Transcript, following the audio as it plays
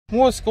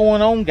What's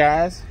going on,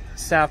 guys?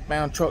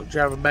 Southbound truck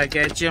driver back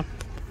at you.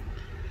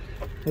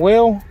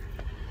 Well,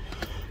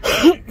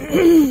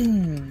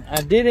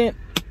 I didn't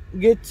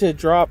get to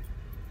drop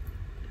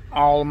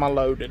all of my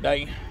load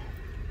today.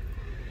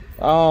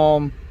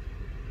 I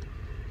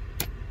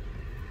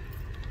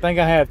think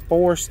I had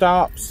 4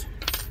 stops,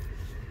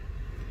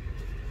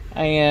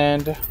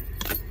 and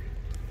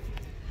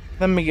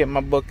let me get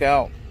my book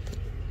out.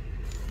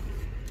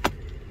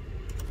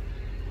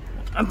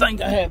 I think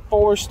I had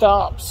 4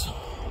 stops.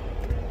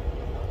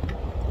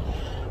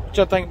 What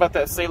y'all think about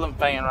that ceiling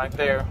fan right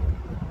there?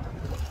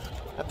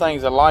 That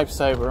thing's a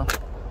lifesaver.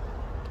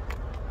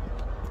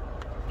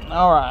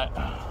 Alright.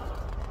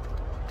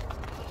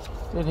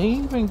 Did he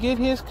even get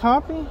his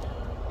copy?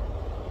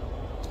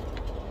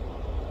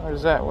 Or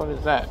is that, what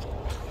is that?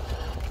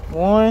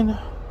 1,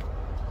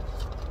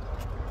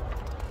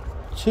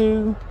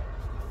 2.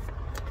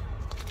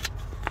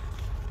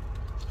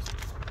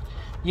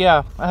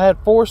 Yeah, I had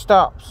 4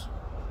 stops.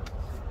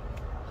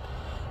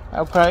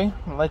 Okay,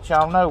 I'll let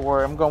y'all know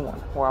where I'm going,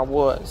 where I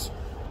was.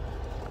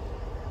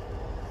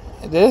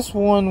 This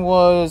one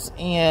was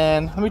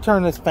in, let me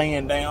turn this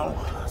fan down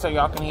so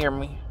y'all can hear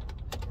me.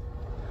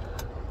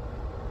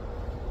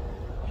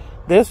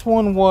 This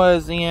one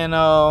was in,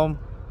 where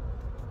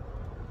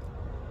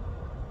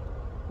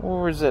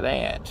was it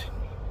at?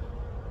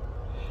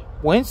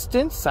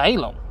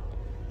 Winston-Salem.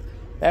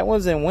 That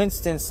was in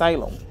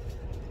Winston-Salem.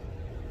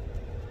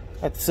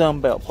 At the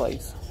Sunbelt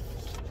place.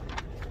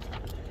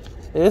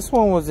 This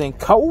one was in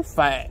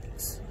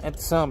Colfax at the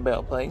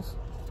Sunbelt place.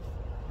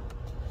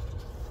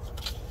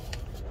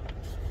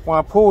 When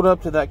I pulled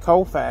up to that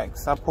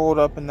Colfax, I pulled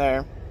up in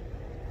there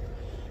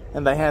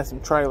and they had some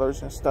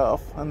trailers and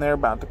stuff, and they're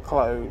about to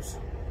close.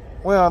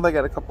 Well, they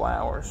got a couple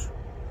hours.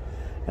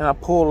 And I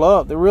pull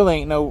up. There really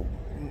ain't no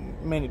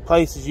many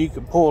places you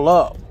can pull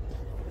up.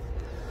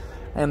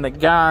 And the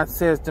guy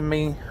says to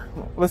me,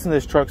 listen to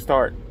this truck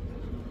start.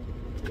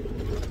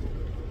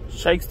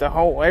 Shakes the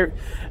whole,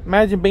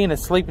 imagine being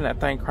asleep in that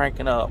thing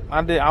cranking up.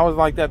 I was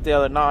like that the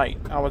other night.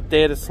 I was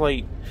dead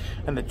asleep,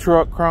 and the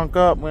truck crunk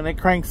up. When it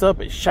cranks up,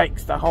 it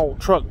shakes the whole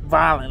truck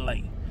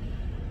violently.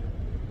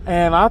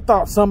 And I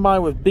thought somebody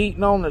was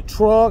beating on the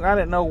truck. I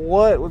didn't know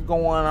what was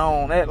going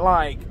on.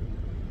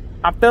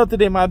 I felt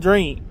it in my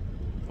dream.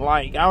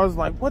 Like, I was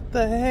like, what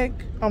the heck?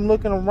 I'm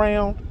looking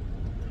around.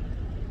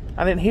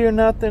 I didn't hear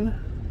nothing.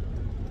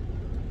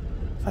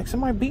 It's like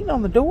somebody beating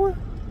on the door.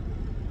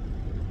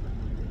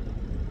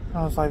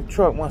 I was like, the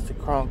truck wants to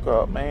crunk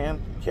up,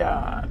 man.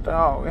 God,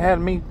 dog. It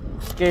had me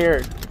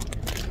scared.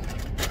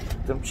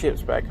 Them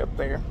chips back up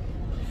there.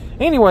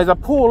 Anyways, I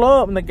pull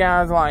up and the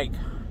guy's like,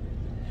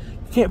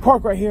 you can't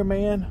park right here,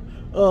 man.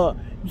 You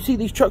see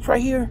these trucks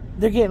right here?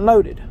 They're getting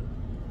loaded.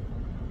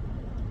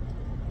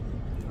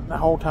 The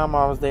whole time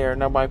I was there,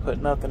 nobody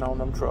put nothing on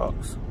them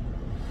trucks.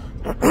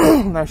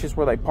 That's just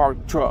where they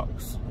park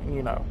trucks,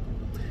 you know.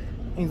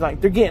 He's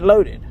like, they're getting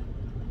loaded.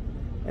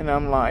 And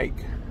I'm like,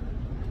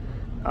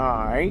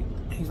 alright.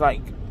 He's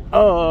like,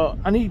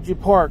 I need you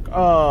to park, he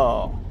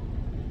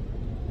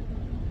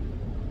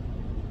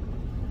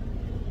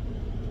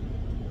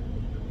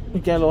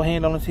got a little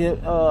hand on his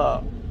hip,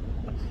 right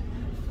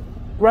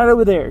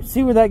over there.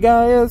 See where that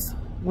guy is?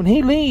 When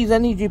he leaves, I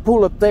need you to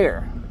pull up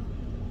there.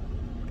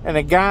 And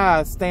the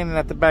guy's standing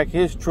at the back of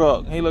his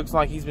truck. He looks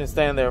like he's been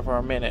standing there for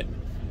a minute.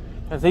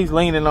 As he's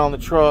leaning on the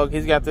truck,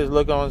 he's got this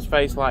look on his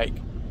face like,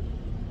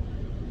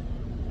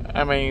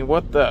 I mean,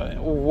 what the,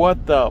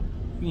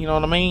 you know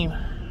what I mean?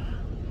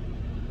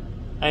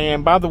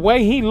 And by the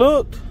way he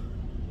looked,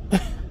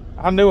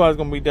 I knew I was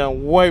going to be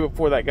done way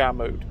before that guy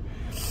moved.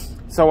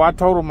 So I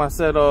told him, I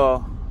said,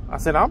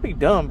 I'll be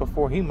done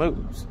before he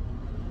moves.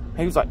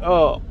 He was like,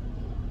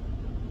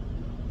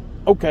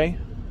 okay.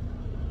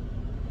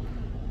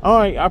 All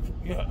right, I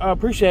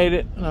appreciate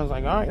it. And I was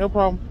like, all right, no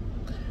problem.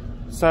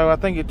 So I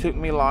think it took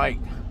me like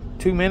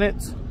 2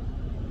 minutes.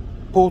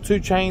 Pull 2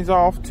 chains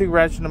off, 2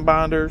 ratchet and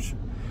binders,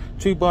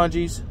 2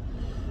 bungees.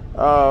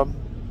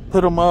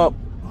 Put them up,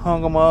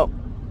 hung them up,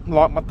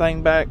 locked my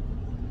thing back,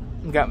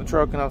 and got in the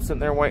truck, and I was sitting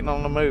there waiting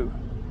on the move.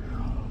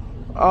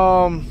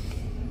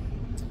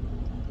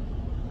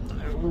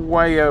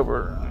 Way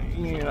over,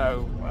 you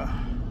know.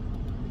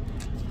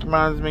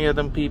 Reminds me of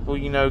them people,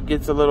 you know,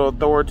 gets a little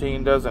authority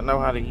and doesn't know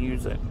how to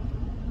use it.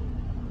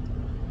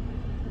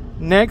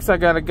 Next, I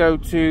got to go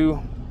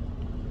to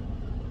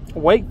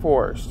Wake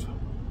Forest.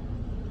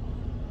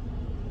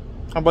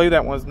 I believe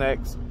that one's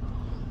next.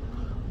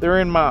 They're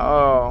in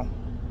my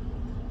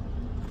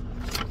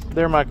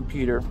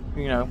computer,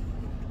 you know.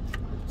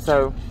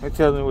 So it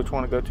tells me which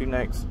one to go to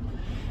next.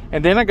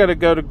 And then I got to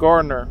go to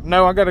Gardner.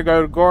 No, I got to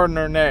go to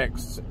Gardner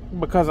next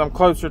because I'm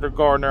closer to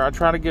Gardner. I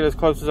try to get as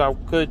close as I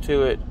could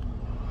to it.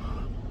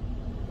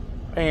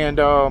 And,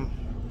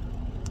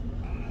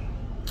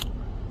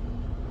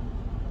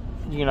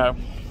 you know,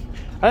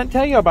 I didn't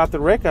tell you about the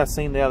wreck I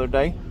seen the other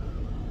day.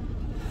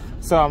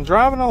 So I'm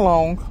driving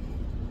along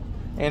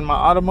in my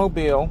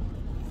automobile,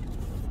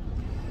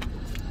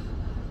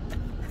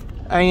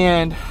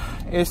 and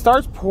it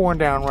starts pouring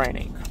down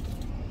raining.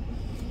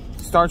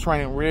 starts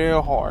raining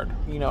real hard,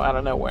 you know, out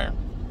of nowhere.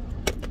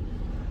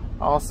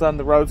 All of a sudden,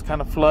 the road's kind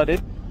of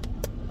flooded.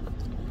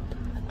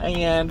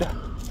 And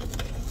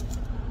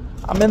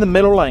I'm in the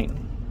middle lane.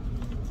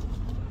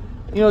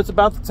 You know, it's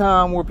about the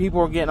time where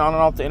people are getting on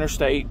and off the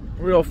interstate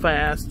real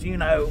fast, you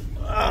know.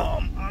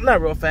 Not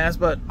real fast,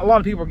 but a lot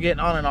of people are getting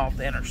on and off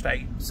the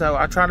interstate. So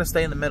I try to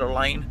stay in the middle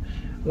lane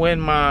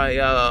when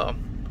my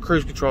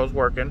cruise control is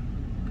working.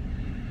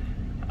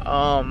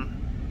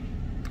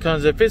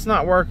 Because if it's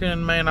not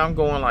working, man, I'm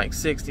going like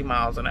 60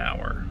 miles an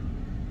hour.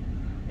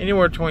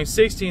 Anywhere between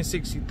 60 and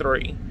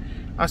 63.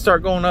 I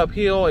start going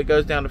uphill, it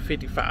goes down to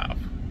 55.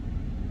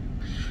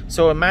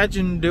 So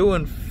imagine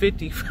doing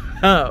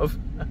 55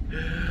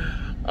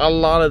 a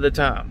lot of the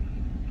time.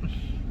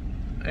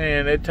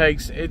 And it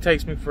takes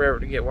me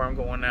forever to get where I'm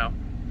going now.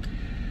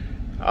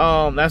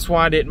 That's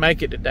why I didn't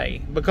make it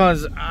today,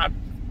 because I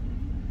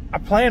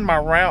planned my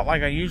route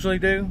like I usually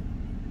do,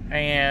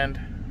 and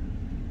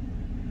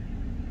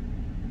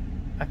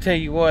I tell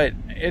you what,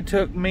 it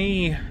took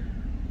me,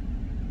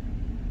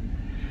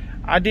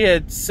 I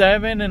did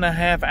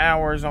 7.5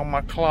 hours on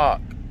my clock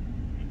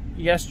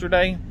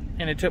yesterday,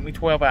 and it took me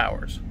 12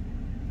 hours.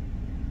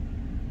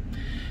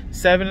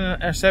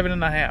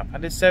 7.5. I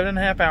did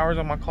 7.5 hours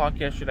on my clock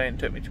yesterday, and it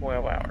took me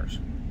 12 hours.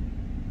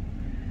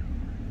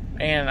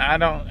 And I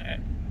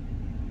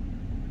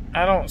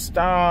don't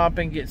stop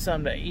and get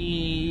something to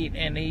eat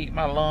and eat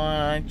my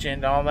lunch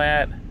and all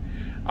that.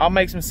 I'll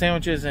make some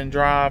sandwiches and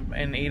drive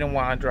and eat them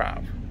while I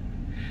drive.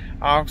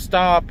 I'll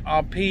stop,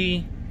 I'll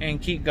pee,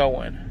 and keep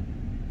going.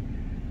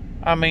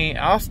 I mean,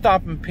 I'll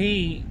stop and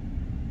pee,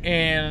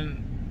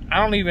 and I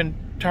don't even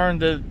turn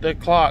the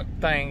clock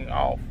thing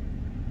off.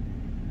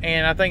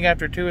 And I think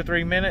after 2 or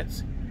 3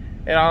 minutes,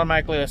 it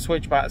automatically will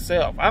switch by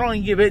itself. I don't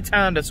even give it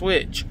time to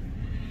switch.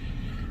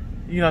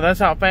 You know, that's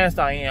how fast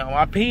I am.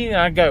 I pee and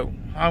I go.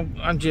 I'm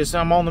on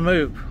the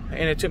move.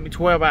 And it took me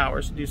 12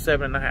 hours to do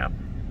 7.5.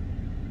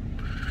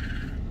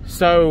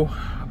 So,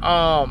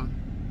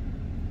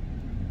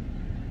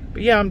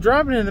 but yeah, I'm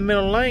driving in the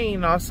middle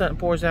lane. All of a sudden, it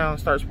pours down and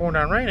starts pouring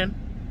down raining.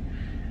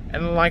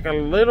 And like a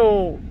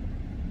little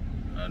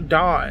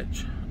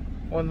Dodge,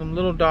 one of them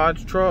little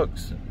Dodge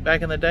trucks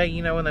back in the day,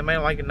 you know, when they made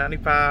like a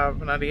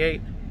 95,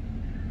 98.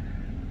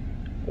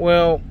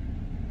 Well,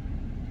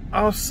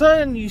 all of a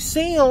sudden you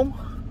see him,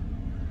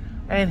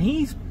 and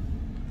he's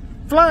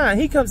flying.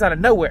 He comes out of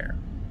nowhere.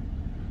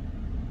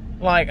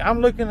 Like, I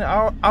look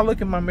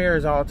in my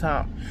mirrors all the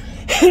time.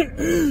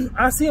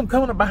 I see him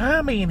coming up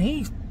behind me, and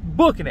he's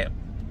booking it.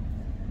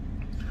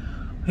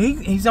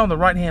 He's on the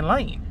right-hand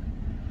lane.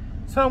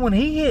 So when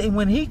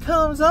he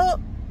comes up,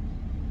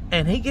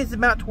 and he gets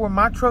about to where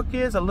my truck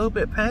is, a little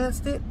bit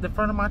past it, the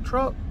front of my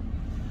truck,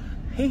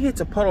 he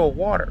hits a puddle of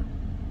water.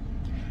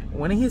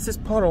 When he hits this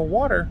puddle of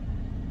water,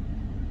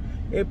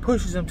 it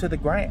pushes him to the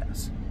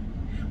grass.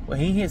 Well,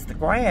 he hits the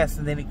grass,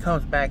 and then he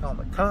comes back on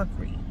the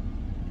concrete.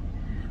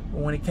 But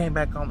when he came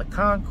back on the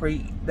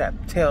concrete,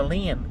 that tail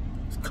end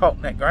was caught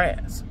in that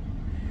grass.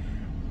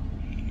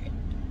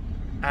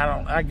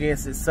 I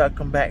guess it sucked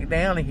him back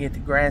down. He hit the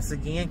grass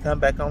again, come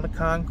back on the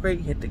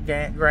concrete, hit the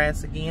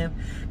grass again,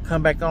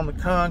 come back on the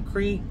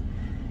concrete.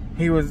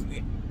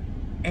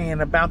 And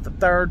about the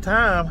third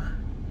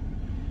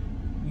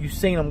time, you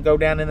seen him go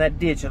down in that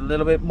ditch a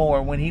little bit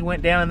more. When he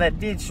went down in that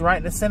ditch, right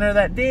in the center of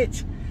that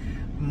ditch,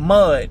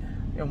 mud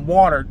and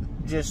water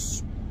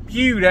just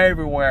spewed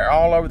everywhere,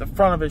 all over the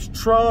front of his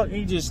truck.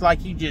 He just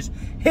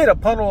hit a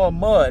puddle of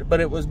mud, but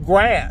it was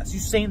grass. You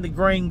seen the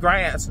green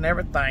grass and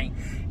everything.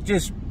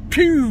 Just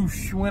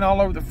poosh, went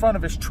all over the front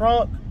of his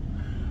truck.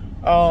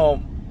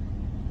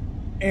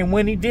 And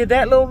when he did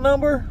that little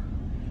number,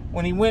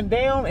 when he went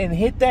down and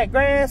hit that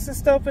grass and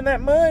stuff in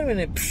that mud, and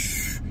it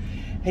poosh,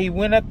 he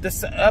went up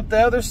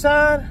the other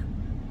side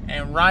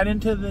and right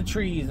into the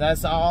trees.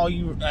 That's all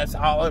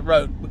it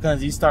wrote,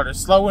 because he started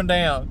slowing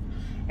down.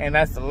 And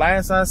that's the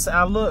last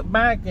I looked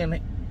back,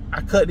 and I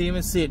couldn't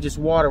even see it. Just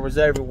water was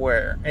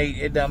everywhere.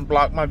 It done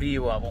blocked my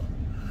view of him.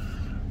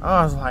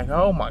 I was like,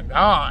 oh my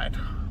God.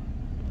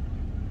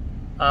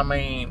 I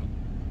mean,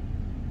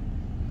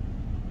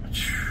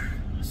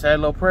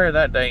 sad little prayer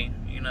that day,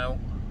 you know.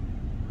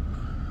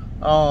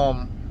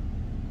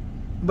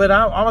 But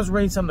I was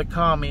reading some of the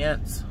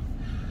comments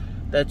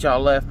that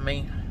y'all left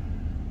me,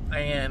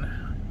 and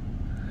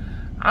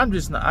I'm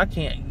just not, I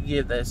can't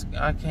give this,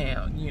 I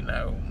can't, you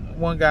know.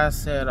 One guy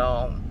said,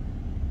 or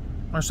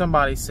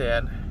somebody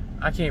said,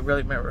 I can't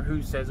really remember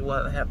who says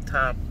what at half the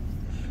time.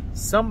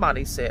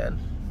 Somebody said,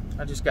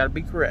 I just got to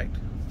be correct.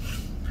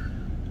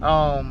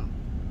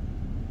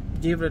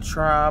 Give it a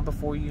try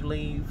before you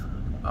leave.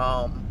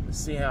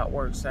 See how it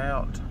works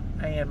out.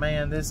 And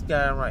man, this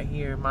guy right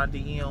here, my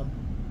DM,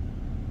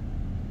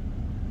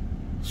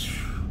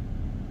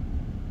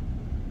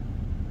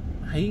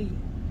 he,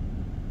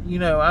 you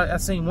know, I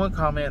seen one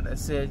comment that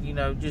said, you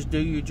know, just do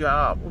your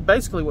job. Well,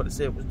 basically what it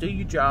said was, do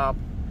your job.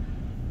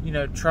 You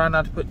know, try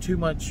not to put too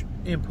much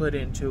input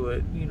into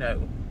it. You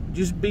know,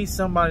 just be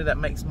somebody that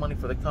makes money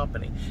for the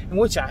company, in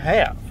which I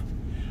have.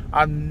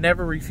 I've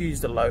never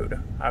refused a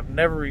load. I've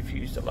never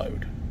refused a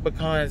load.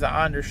 because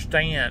I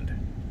understand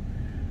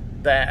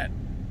that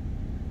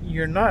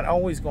you're not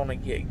always going to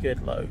get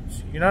good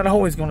loads. You're not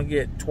always going to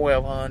get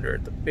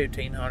 1,200,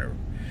 1,500,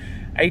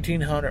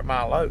 1,800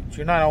 mile loads.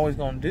 You're not always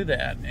going to do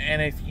that.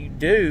 And if you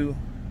do,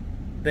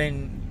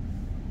 then,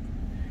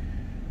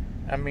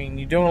 I mean,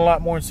 you're doing a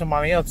lot more than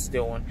somebody else is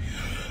doing.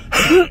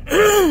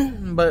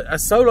 But a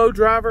solo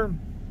driver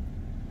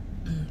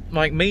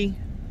like me,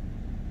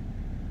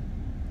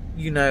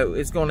 you know,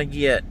 is going to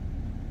get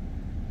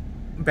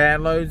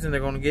bad loads and they're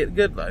going to get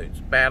good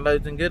loads. Bad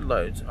loads and good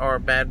loads. Or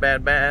bad,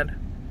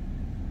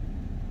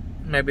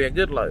 maybe a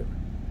good load.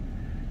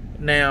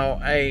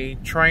 Now, a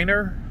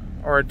trainer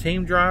or a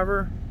team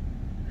driver,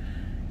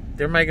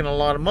 they're making a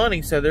lot of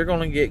money, so they're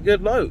going to get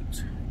good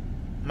loads.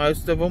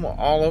 Most of them,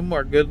 all of them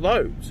are good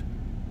loads.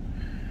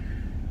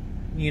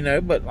 You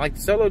know, but like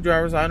solo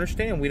drivers, I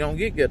understand we don't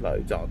get good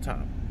loads all the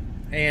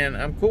time. And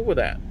I'm cool with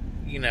that.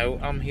 You know,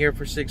 I'm here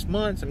for 6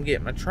 months, I'm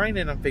getting my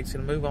training, I'm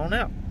fixing to move on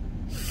out.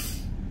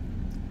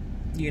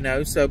 You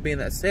know, so being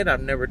that said,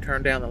 I've never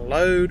turned down a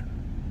load.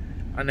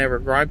 I never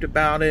griped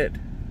about it.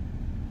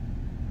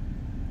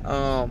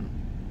 I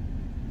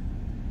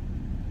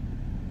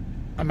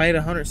made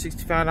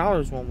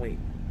 $165 one week.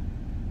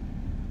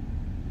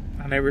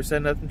 I never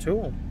said nothing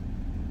to them.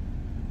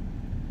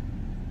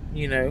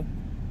 You know,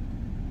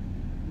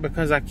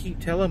 because I keep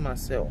telling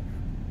myself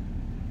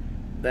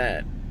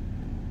that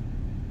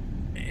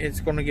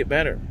it's going to get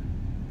better.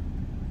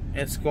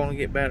 It's going to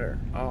get better.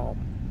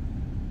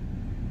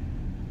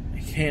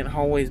 It can't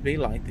always be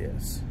like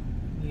this,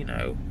 you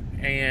know,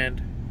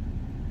 and,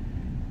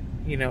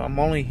 you know, I'm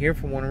only here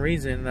for one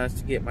reason, and that's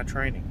to get my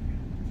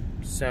training.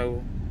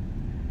 So,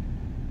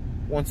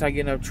 once I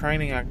get enough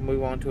training, I can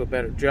move on to a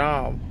better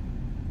job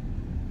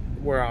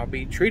where I'll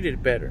be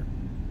treated better.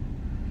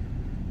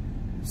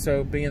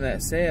 So, being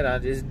that said, I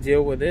just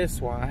deal with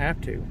this while I have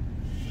to.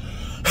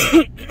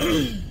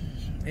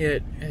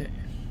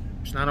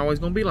 It's not always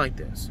going to be like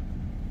this.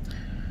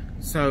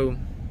 So,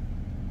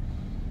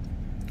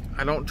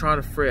 I don't try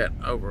to fret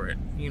over it.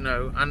 You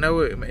know, I know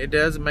it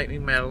does make me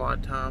mad a lot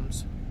of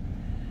times.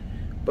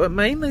 But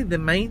mainly, the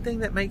main thing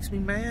that makes me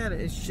mad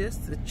is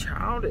just the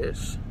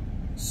childish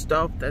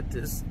stuff that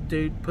this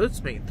dude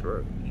puts me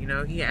through. You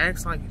know, he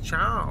acts like a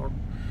child.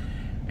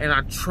 And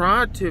I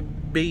try to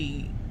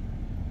be,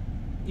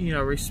 you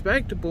know,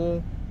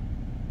 respectable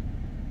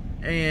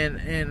and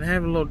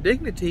have a little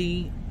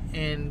dignity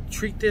and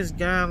treat this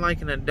guy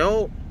like an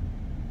adult.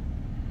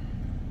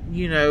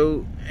 You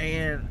know,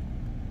 and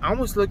I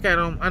almost look at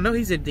him, I know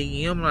he's a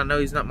DM and I know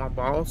he's not my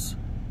boss,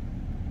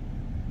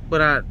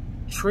 but I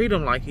treat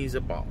him like he's a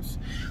boss.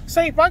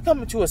 Say if I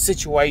come into a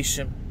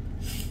situation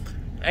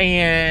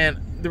and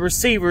the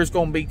receiver is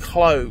going to be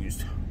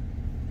closed,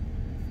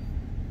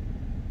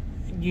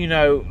 you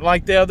know,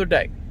 like the other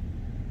day,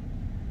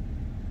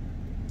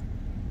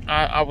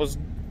 I was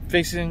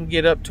fixing to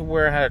get up to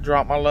where I had to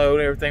drop my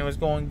load, everything was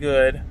going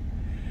good,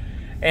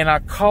 and I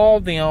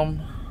called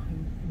them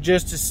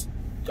just to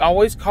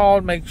always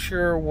called, make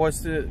sure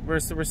what's the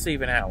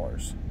receiving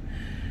hours.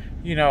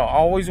 You know, I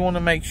always want to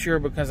make sure,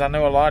 because I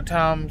know a lot of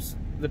times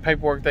the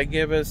paperwork they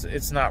give us,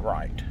 it's not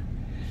right.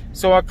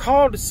 So I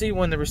called to see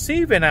when the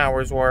receiving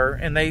hours were,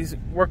 and they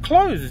were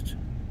closed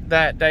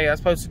that day I was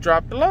supposed to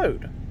drop the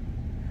load.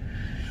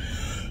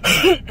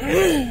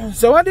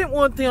 So I didn't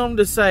want them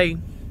to say,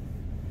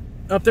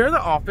 up there in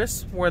the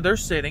office where they're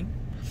sitting,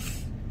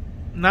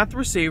 not the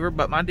receiver,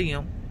 but my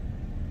DM,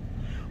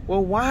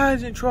 well, why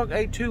isn't truck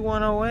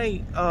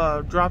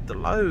 82108 dropped the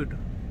load?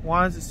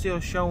 Why is it still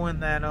showing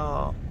that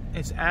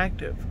it's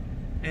active?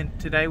 And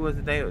today was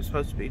the day it was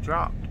supposed to be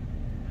dropped.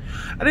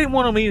 I didn't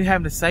want them even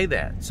having to say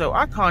that. So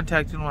I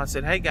contacted them. I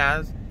said, hey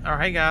guys, or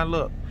hey guy,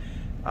 look,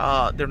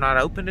 they're not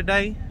open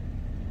today.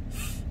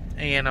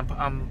 And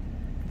I'm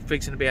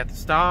fixing to be at the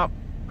stop.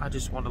 I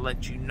just want to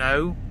let you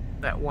know.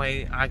 That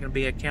way I can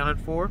be accounted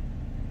for.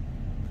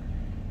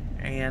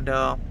 And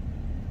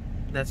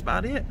that's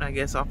about it. I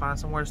guess I'll find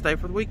somewhere to stay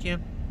for the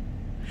weekend.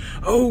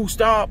 Oh,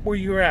 stop where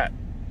you're at.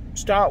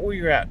 Stop where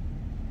you're at.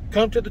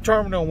 Come to the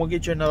terminal and we'll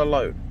get you another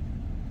load.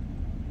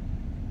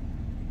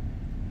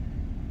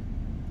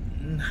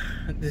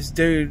 This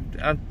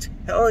dude, I'm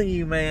telling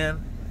you,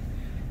 man.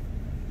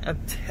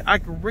 I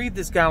can read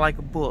this guy like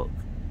a book.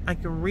 I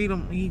can read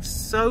him. He's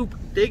so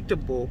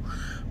predictable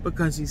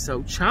because he's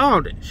so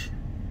childish.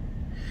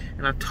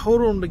 And I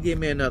told him to give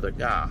me another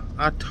guy.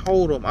 I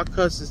told him. I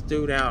cussed this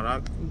dude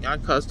out. I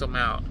cussed him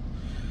out.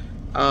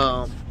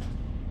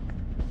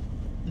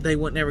 They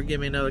wouldn't ever give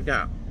me another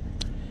guy.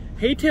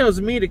 He tells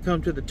me to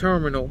come to the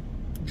terminal,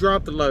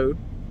 drop the load,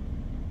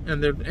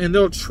 and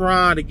they'll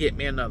try to get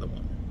me another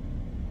one.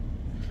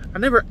 I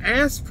never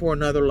asked for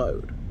another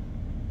load.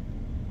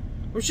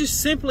 I was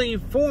just simply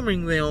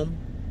informing them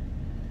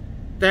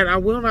that I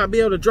will not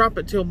be able to drop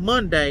it till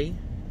Monday.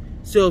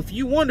 So if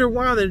you wonder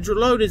why the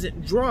load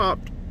isn't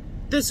dropped,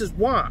 this is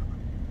why.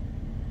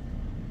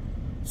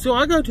 So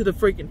I go to the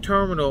freaking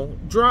terminal,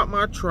 drop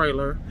my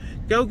trailer,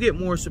 go get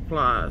more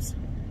supplies.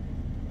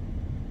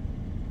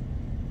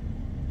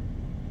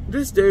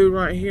 This dude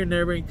right here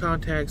never even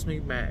contacts me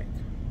back.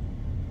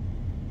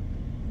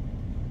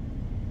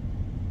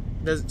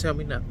 Doesn't tell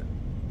me nothing.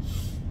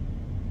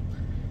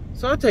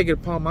 So I take it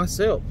upon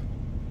myself.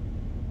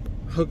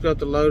 Hooked up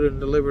the load and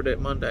delivered it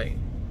Monday.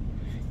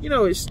 You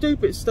know, it's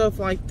stupid stuff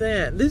like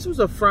that. This was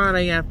a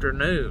Friday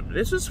afternoon.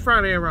 This was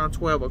Friday around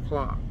 12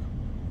 o'clock.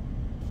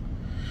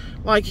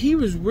 Like, he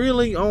was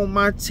really on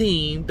my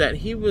team that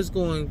he was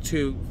going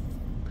to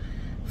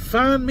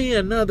find me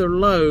another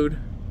load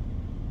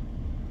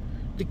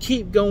to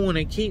keep going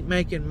and keep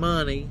making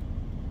money.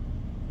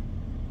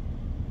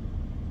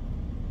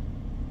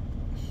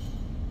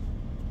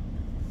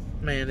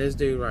 Man, this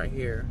dude right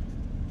here.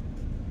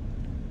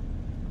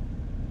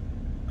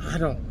 I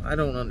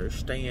don't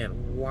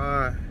understand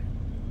why.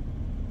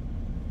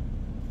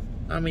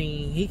 I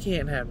mean, he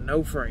can't have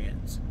no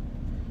friends.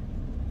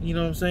 You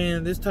know what I'm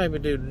saying? This type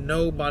of dude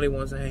nobody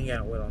wants to hang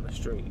out with on the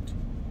street.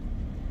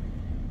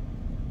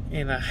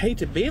 And I hate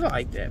to be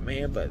like that,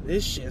 man, but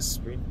it's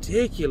just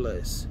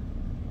ridiculous.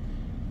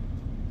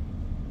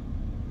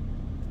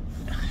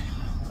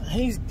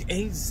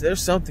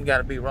 There's something got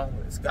to be wrong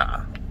with this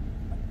guy.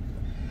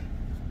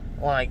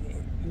 Like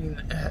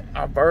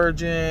a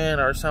virgin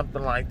or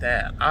something like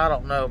that. I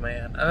don't know,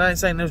 man. And I ain't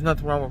saying there's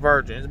nothing wrong with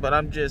virgins, but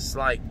I'm just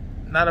like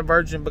not a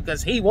virgin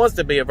because he wants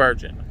to be a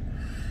virgin.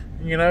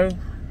 You know?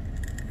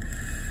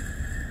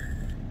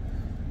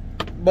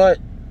 But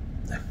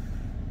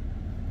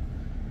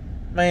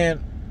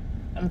man,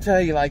 I'm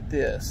telling you like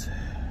this.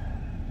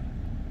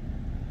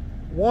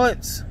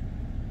 Once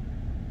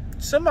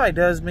somebody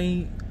does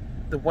me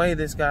the way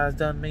this guy's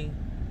done me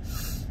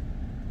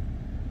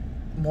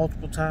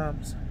multiple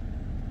times,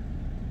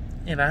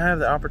 and I have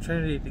the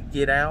opportunity to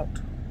get out,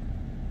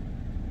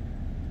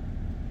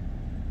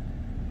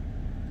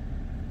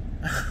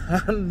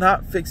 I'm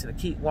not fixing to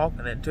keep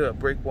walking into a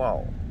brick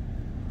wall.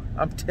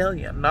 I'm telling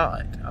you, I'm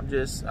not.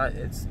 It's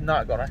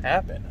not going to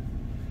happen.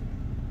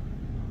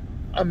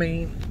 I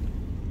mean,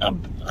 I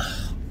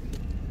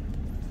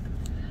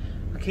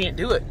can't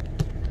do it.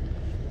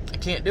 I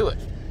can't do it.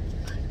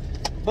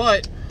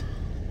 But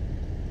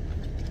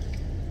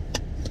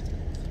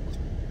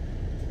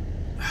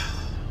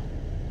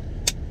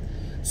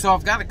so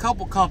I've got a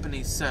couple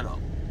companies set up.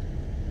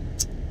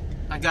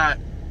 I got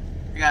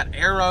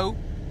Arrow,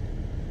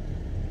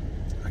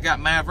 I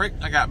got Maverick,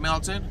 I got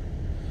Melton,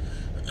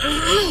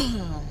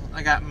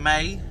 I got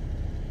May.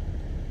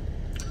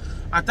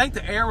 I think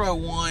the Arrow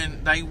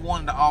one, they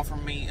wanted to offer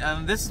me,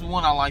 and this is the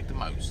one I like the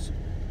most.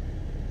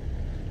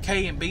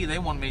 K&B, they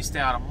wanted me to stay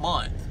out a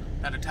month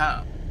at a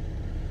time.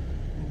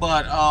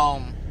 But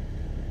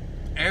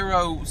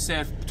Arrow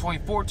said between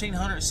 $1,400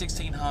 and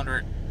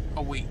 $1,600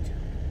 a week.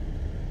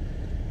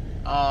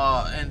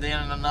 And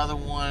then another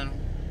one,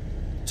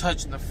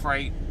 touching the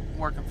freight,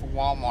 working for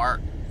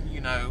Walmart,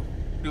 you know,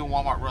 doing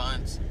Walmart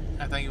runs.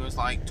 I think it was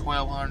like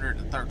 $1,200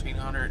 to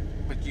 $1,300,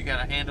 but you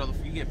gotta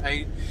you get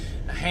paid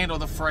to handle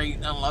the freight,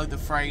 unload the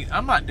freight.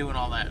 I'm not doing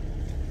all that.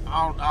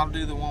 I'll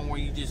do the one where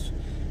you just,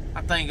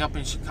 I think up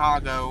in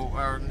Chicago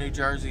or New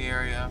Jersey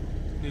area,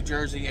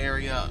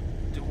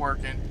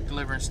 working,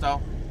 delivering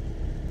stuff.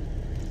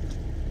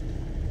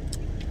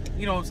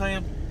 You know what I'm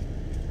saying?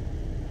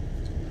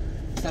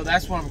 So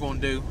that's what I'm going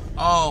to do.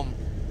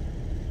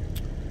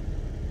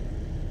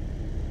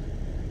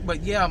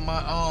 But yeah,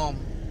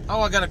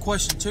 I got a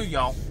question too,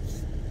 y'all.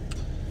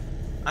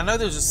 I know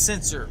there's a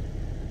sensor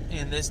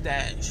in this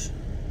dash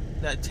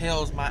that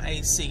tells my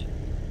AC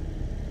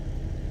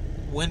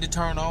when to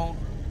turn on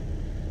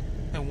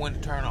and when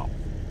to turn off.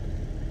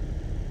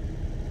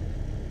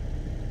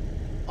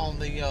 On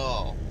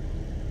the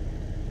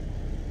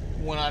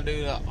when I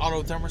do the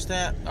auto temperature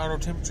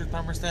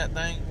thermostat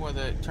thing, where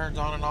it turns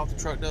on and off, the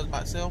truck does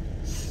by itself.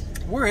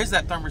 Where is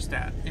that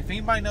thermostat? If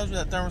anybody knows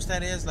where that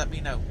thermostat is, let me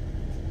know.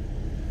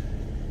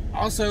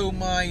 Also,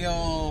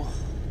 my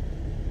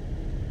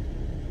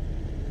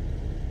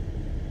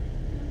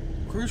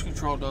cruise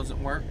control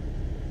doesn't work.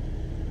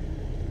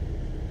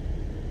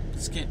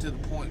 Let's get to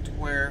the point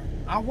where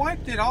I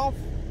wiped it off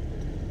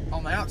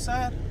on the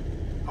outside.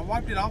 I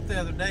wiped it off the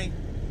other day,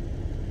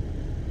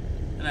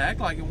 and it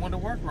acted like it wanted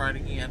to work right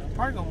again. I'm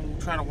probably going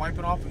to try to wipe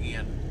it off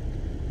again.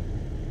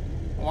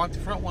 I wiped the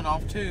front one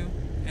off too,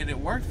 and it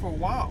worked for a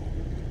while,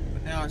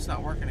 but now it's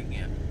not working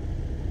again.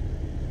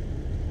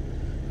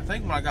 I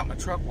think when I got my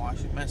truck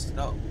washed, it messed it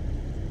up.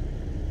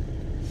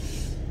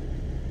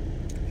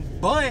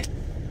 But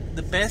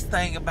the best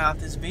thing about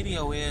this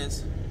video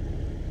is,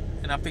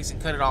 and I'm fixing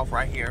to cut it off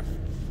right here,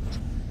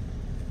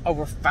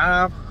 over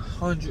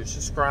 500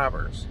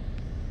 subscribers.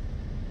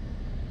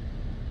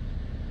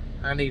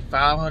 I need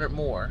 500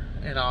 more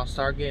and I'll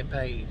start getting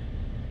paid.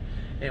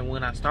 And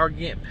when I start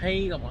getting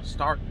paid, I'm going to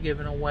start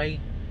giving away.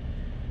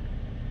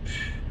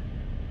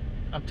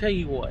 I'll tell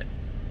you what,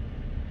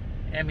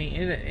 I mean,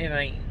 it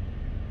ain't,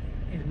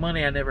 it's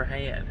money I never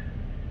had.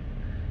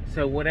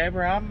 So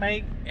whatever I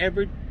make,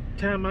 every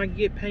time I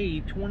get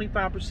paid,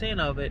 25%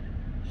 of it,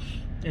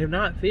 if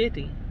not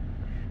 50,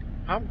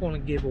 I'm going to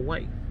give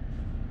away,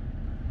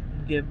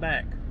 give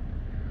back.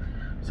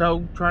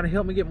 So try to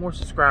help me get more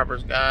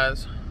subscribers,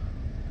 guys.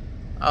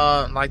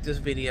 Like this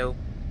video.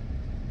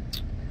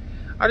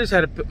 I just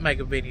had to make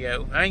a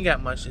video. I ain't got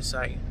much to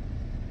say.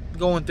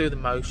 Going through the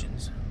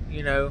motions,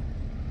 you know.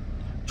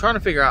 Trying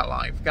to figure out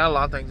life. Got a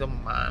lot of things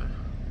on my mind.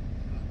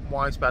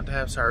 Wife's about to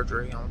have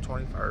surgery on the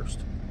 21st.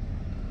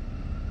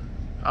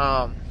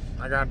 I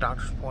got a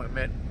doctor's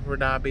appointment for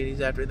diabetes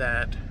after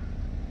that.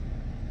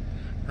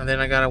 And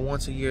then I got a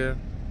once a year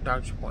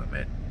doctor's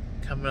appointment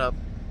coming up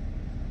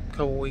a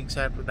couple weeks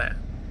after that.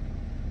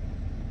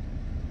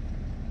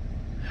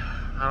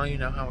 I don't even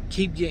know how I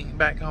keep getting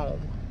back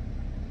home.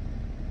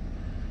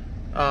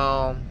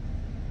 But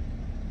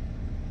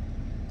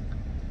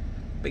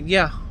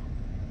yeah.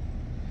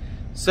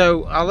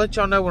 So I'll let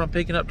y'all know when I'm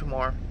picking up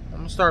tomorrow. I'm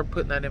gonna start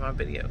putting that in my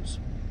videos.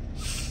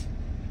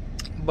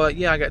 But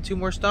yeah, I got 2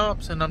 more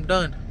stops and I'm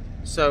done.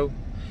 So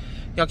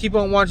y'all keep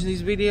on watching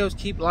these videos,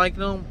 keep liking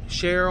them,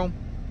 share them,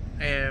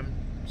 and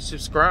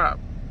subscribe.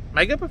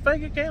 Make up a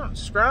fake account,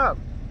 subscribe.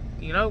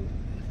 You know,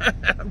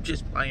 I'm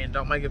just playing.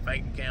 Don't make a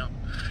fake account.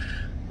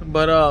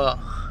 But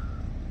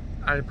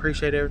I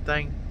appreciate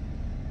everything.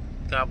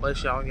 God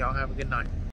bless y'all. Y'all have a good night.